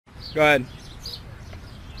Go ahead.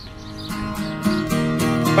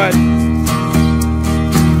 Go ahead.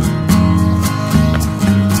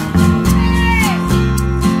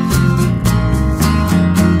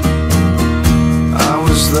 I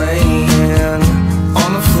was laying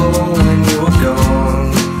on the floor when you were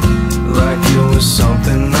gone, like it was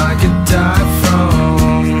something I could die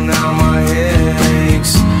from. Now my head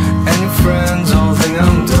aches and your friends all think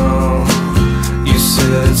I'm dumb. You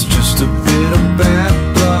said it's just a bit of bad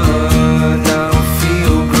blood. I don't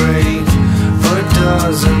feel great, but it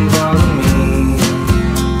doesn't bother me,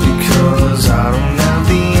 because I don't have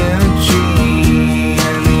the energy,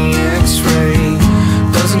 and the x-ray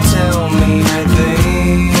doesn't tell me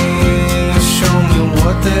anything. Show me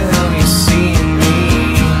what the hell you see in me.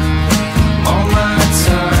 All my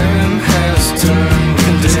time has turned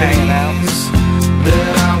to days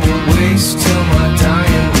that I will waste till my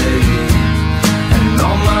dying day, and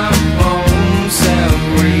all my bones have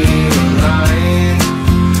realigned,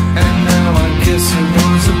 and now I guess it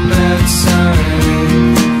was a bad sign.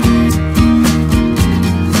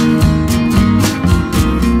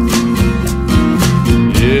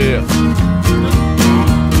 Yeah.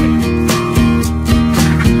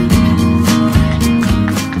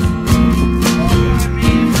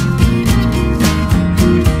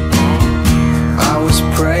 I was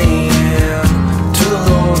praying to the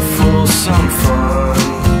Lord for some fun,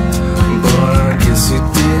 but I guess He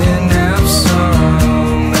didn't have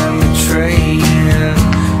some. And betraying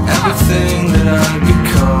everything that I'd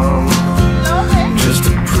become, just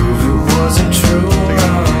to prove it wasn't true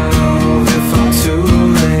love. If I'm too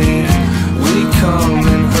late, will He come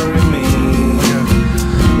and hurry me,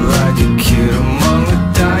 like a kid among the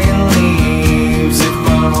dying leaves? If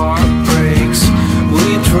my heart breaks, will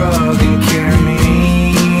He drug and carry me,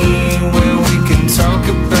 where we can talk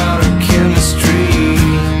about our chemistry?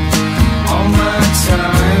 All my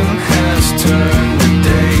time has turned to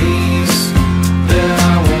days that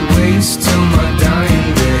I will waste till my dying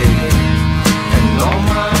day, and all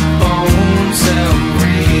my bones have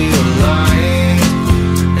realigned,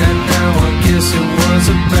 and now I guess it was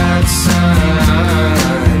a bad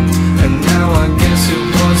sign, and now I guess it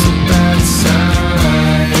was a bad sign.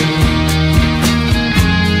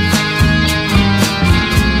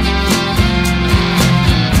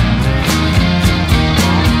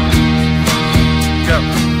 Go.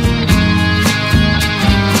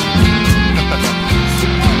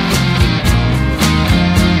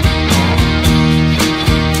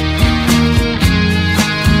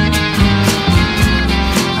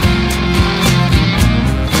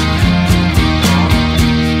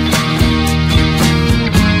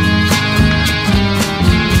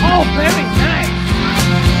 Oh, very nice.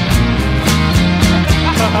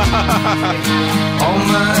 All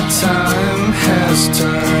my time has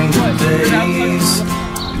turned to days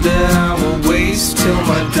that I will waste till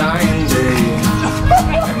my dying day.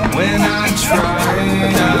 And when I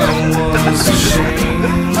tried, I was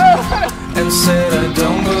ashamed and said I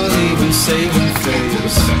don't believe in saving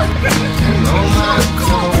face. And all my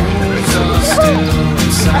clothes are still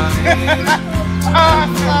inside, up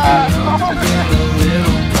in the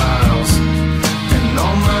little piles, and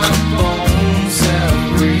all my bones have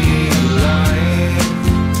realigned,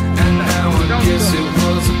 and now I guess it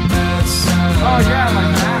was a bad sign. Oh, yeah,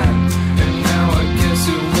 like that. And now I guess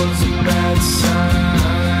it was a bad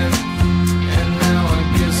sign, and now I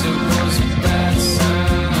guess it was a bad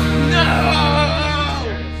sign. No!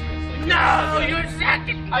 No, you're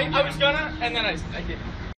second. I was gonna, and then I didn't.